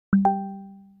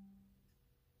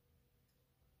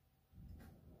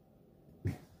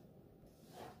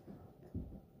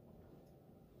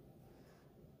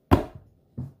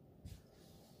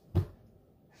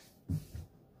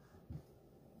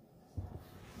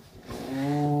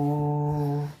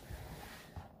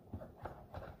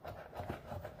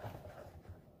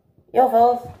Yo,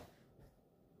 fellas.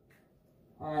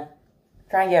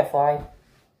 Try and get a fly.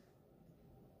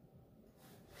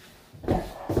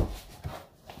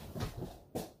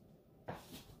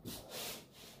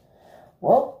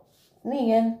 Well,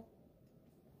 me again.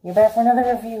 You're back for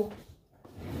another review.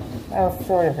 That was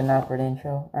sort of an awkward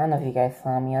intro. I don't know if you guys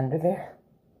saw me under there.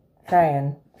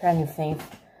 Trying new things.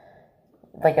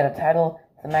 Like at the title,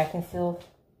 the Maxing Seals.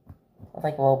 It was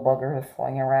like a little bugger was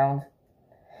flying around.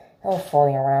 I was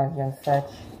floating around here and such.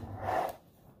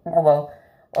 Oh well,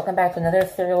 welcome back to another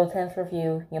Serial Attempts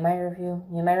review. You might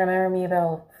remember me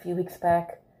about a few weeks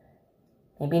back.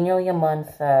 Maybe nearly a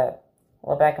month,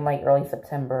 well back in like early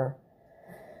September.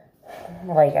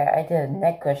 Like, I did a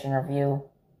neck cushion review.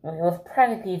 It was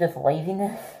practically just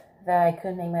laziness that I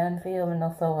couldn't make my own video, and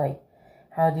also like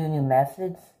how to do new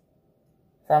methods.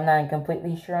 So I'm not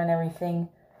completely sure on everything.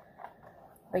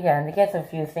 But yeah, and to get a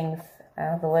few things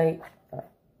out of the way,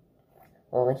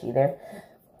 we'll let you there.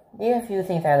 To get a few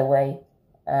things out of the way,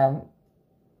 to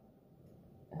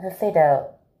say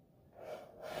that,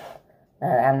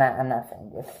 I'm not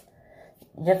saying this.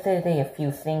 Just to say a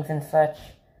few things and such.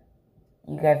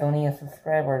 You guys don't need to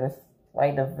subscribe or just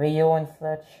like the video and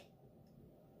such.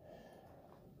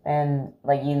 And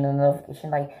like you know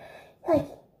notification I'm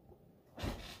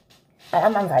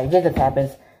sorry, this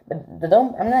happens. But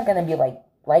I'm not gonna be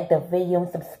like the video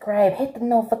and subscribe, hit the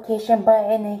notification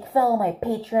button and follow my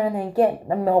Patreon and get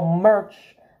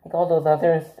merch like all those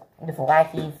others, just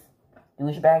lackeys,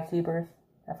 douchebag supers.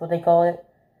 That's what they call it.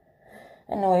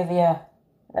 Anyways, yeah,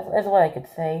 that's what I could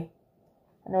say.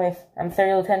 Anyways, I'm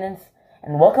Serial Attendants,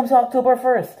 and welcome to October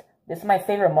 1st. This is my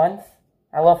favorite month.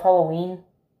 I love Halloween,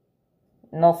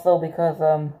 and also because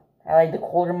I like the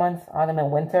colder months, autumn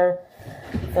and winter.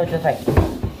 So it's just like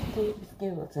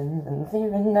skeletons and they're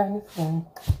nice and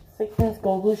sickness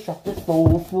goes shut the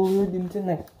soul fluid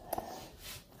internet.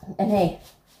 And hey,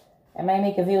 I might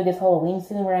make a video this Halloween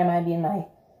soon where I might be in my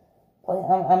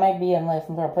I might be in like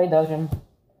some sort of play dodging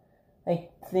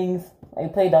like things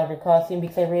like play dodger costume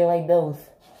because I really like those.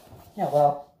 Yeah,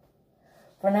 well,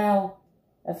 for now,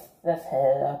 let's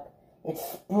head up.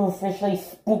 It's officially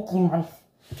spooky month,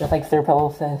 just like Sir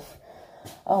Pillow says.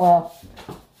 Oh well.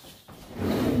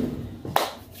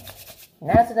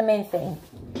 Now to the main thing.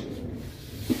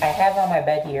 I have on my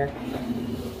bed here.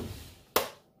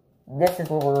 This is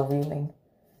what we're reviewing.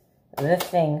 This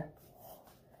thing.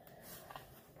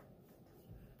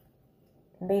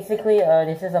 Basically,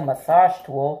 this is a massage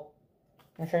tool.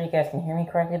 I'm sure you guys can hear me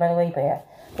correctly, by the way, but yeah.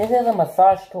 This is a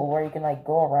massage tool where you can, like,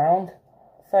 go around,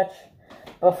 such.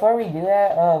 Before we do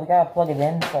that, we gotta plug it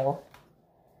in, so.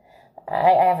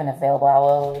 I have an available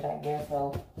outlet right here,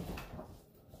 so.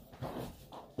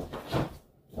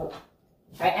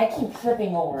 I keep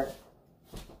tripping over it.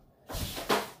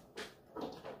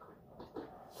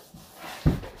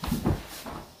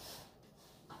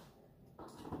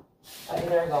 Okay,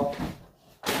 there we go.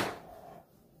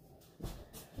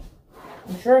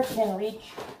 I'm sure it can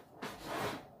reach.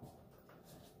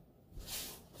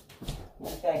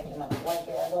 Okay, get my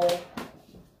blanket out of the way.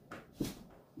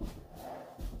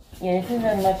 Yeah, this isn't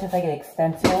as much as like an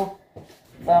extensile,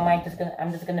 so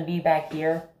I'm just gonna be back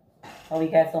here. Hope you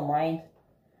guys don't mind.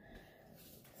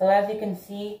 So as you can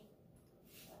see,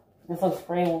 this looks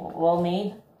pretty well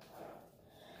made.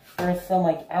 There's some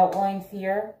like outlines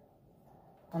here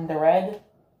on the red,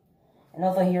 and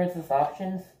also here it's just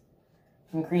options,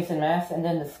 increase in mass, and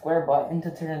then the square button to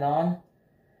turn it on.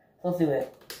 So let's do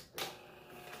it.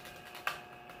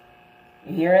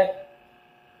 You hear it?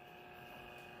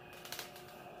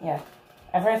 Yeah.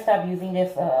 After I stop using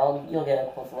this, you'll get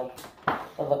a close look.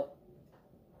 But look.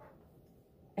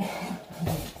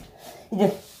 It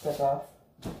just took off.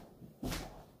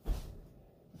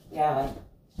 Yeah.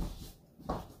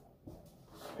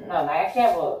 No, I actually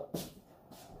have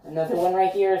another one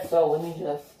right here, so let me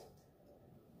just.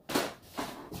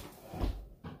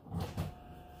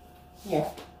 Yeah.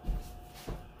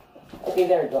 Okay,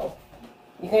 there we go.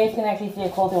 You guys can actually see a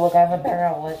closer look. I have a better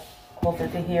outlet closer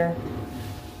to here.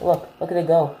 Look at it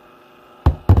go.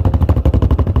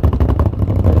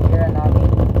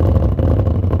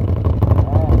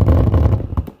 Oh,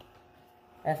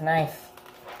 that's nice.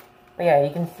 But yeah,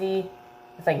 you can see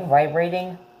it's like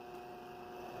vibrating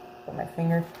with my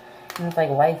fingers. And it's like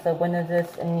lights up when it does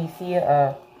this, and you see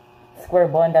a square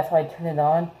button. That's why I turn it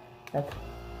on. Look.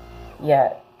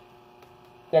 Yeah,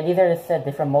 these are just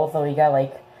different modes. So you got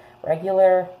like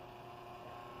regular,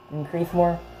 increase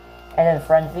more, and then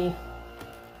frenzy.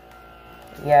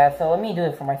 Yeah, so let me do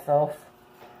it for myself.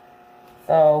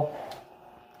 So,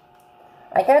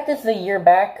 I got this a year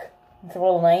back. It's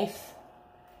real nice.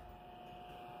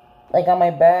 Like on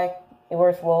my back, It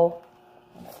works well.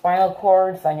 Spinal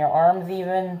cords on your arms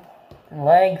even, and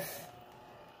legs,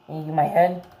 and my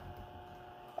head.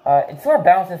 It sort of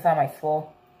bounces on my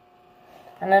skull.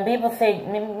 And then people say,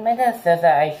 my dad says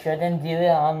that I shouldn't do it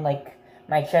on, like,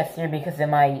 my chest here because it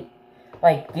might,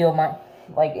 like, deal my,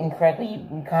 like, incorrectly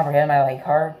comprehend my, like,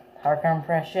 heart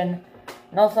compression.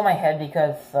 And also my head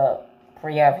because,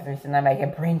 pretty obvious reason I might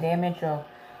get brain damage, so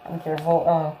I'm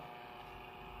careful.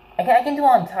 I can do it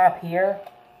on top here,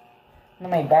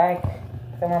 on my back,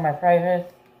 somewhere in my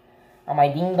private, on my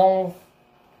ding-dongs.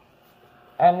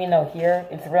 Here,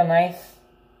 it's real nice.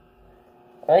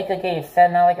 I like to get you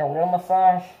set, not like a real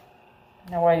massage.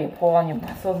 Not where you pull on your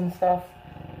muscles and stuff.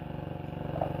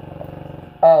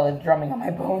 Oh, it's drumming on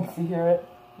my bones, you hear it?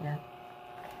 Yeah.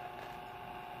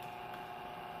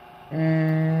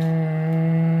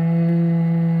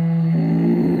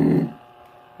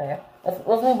 Okay,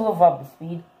 let's move up the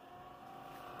speed.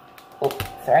 Oh,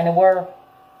 sorry, no more.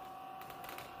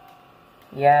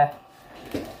 Yeah.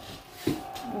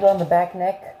 Go on the back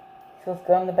neck. So let's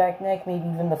go on the back neck, maybe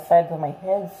even the sides of my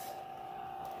heads.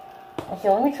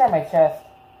 Actually, let me try my chest.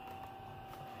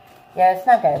 Yeah, it's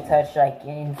not gonna touch, like,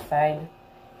 inside.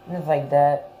 Just like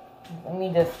that. Let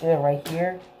me just do it right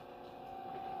here.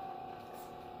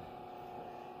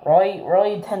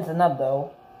 Really tensen up,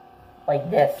 though.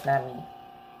 Like this, not me.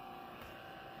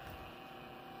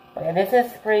 But yeah, this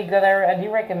is pretty good. I do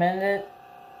recommend it.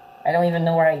 I don't even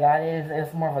know where I got it.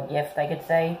 It's more of a gift, I could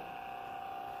say.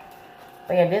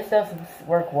 But yeah, this does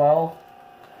work well.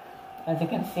 As you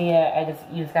can see,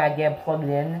 you just gotta get plugged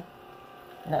in.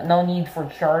 No need for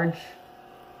charge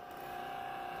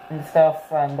and stuff.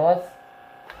 But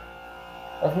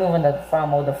let's move into the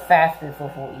fun mode, the fastest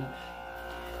of each.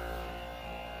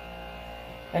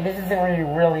 And this isn't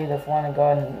really just want to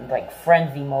go in like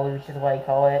frenzy mode, which is what I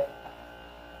call it.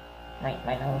 My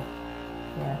nose.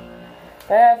 Yeah.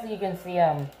 But as you can see,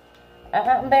 I'm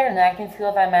better in acting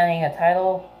skills. I'm adding a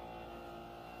title.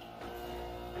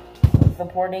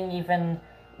 Supporting even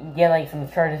get like some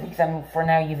charges because I'm for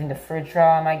now using the free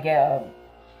trial. I might get a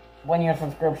 1-year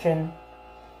subscription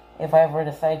if I ever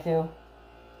decide to.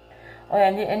 Oh yeah,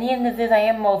 and the end of this, I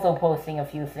am also posting a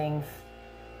few things.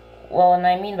 Well, and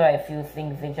I mean by a few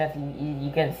things, it's just you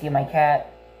get to see my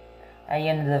cat at the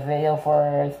end of the video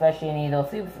for especially any of those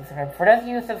super subscribers. For those of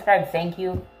you who subscribe, thank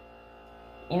you.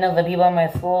 You know, the people in my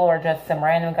school or just some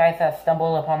random guys that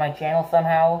stumbled upon my channel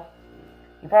somehow.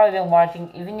 You've probably been watching,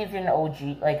 even if you're an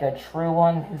OG, like a true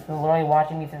one, who's been literally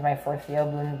watching me since my first video,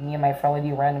 doing me and my friend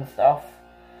do random stuff.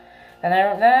 Then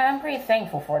I'm pretty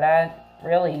thankful for that,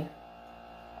 really.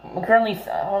 I'm currently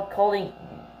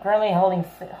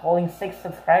holding 6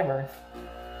 subscribers,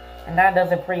 and that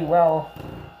does it pretty well.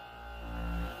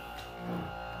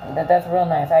 And that's real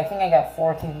nice. I think I got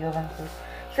 14 views on this.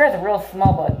 Sure, it's real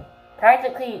small, but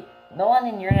practically no one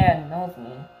in the internet knows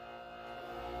me.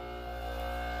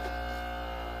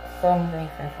 So I'm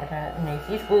thankful for that. And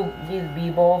these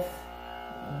B-balls,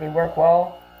 they work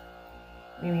well.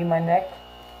 Maybe my neck.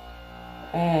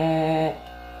 And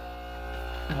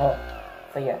well,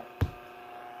 so yeah.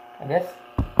 I guess.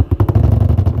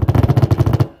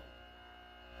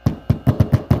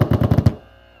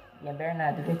 Yeah, better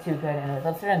not do it too good anyways.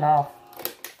 Let's turn it off.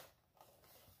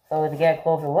 So to get a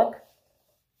closer look.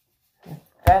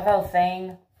 That's what I was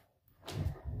saying.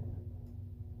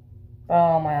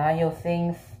 Oh, my audio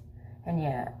things. And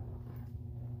yeah,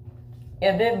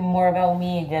 a bit more about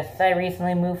me. I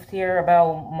recently moved here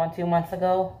about 2 months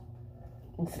ago.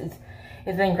 It's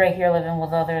been great here living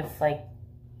with others. Like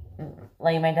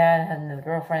my dad and his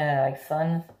girlfriend and like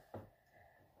sons.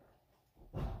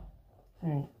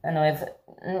 Anyways,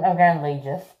 I'm currently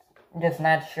just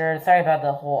not sure. Sorry about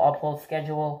the whole upload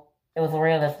schedule. It was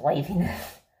really just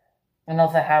laziness, and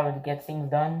also how to get things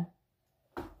done.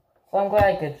 So I'm glad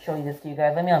I could show you this to you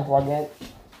guys. Let me unplug it.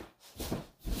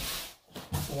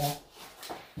 Yeah.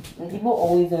 And people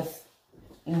always just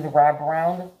use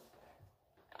wraparound.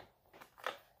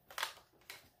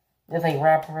 Just like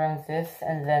wrap around this,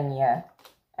 and then yeah.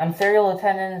 I'm Serial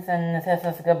Attendance, and this is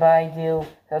us goodbye. Do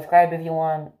subscribe if you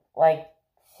want, like,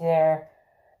 share.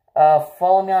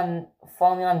 Follow me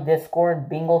on Discord,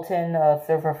 Bingleton,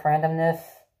 server for randomness.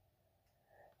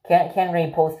 Can't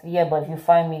really post it yet, but if you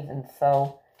find me, then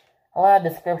so. A lot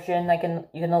of description.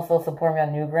 You can also support me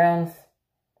on Newgrounds.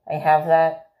 I have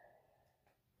that.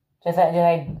 Just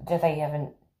I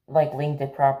haven't like linked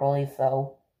it properly,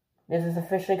 so this is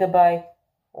officially goodbye.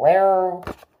 Later.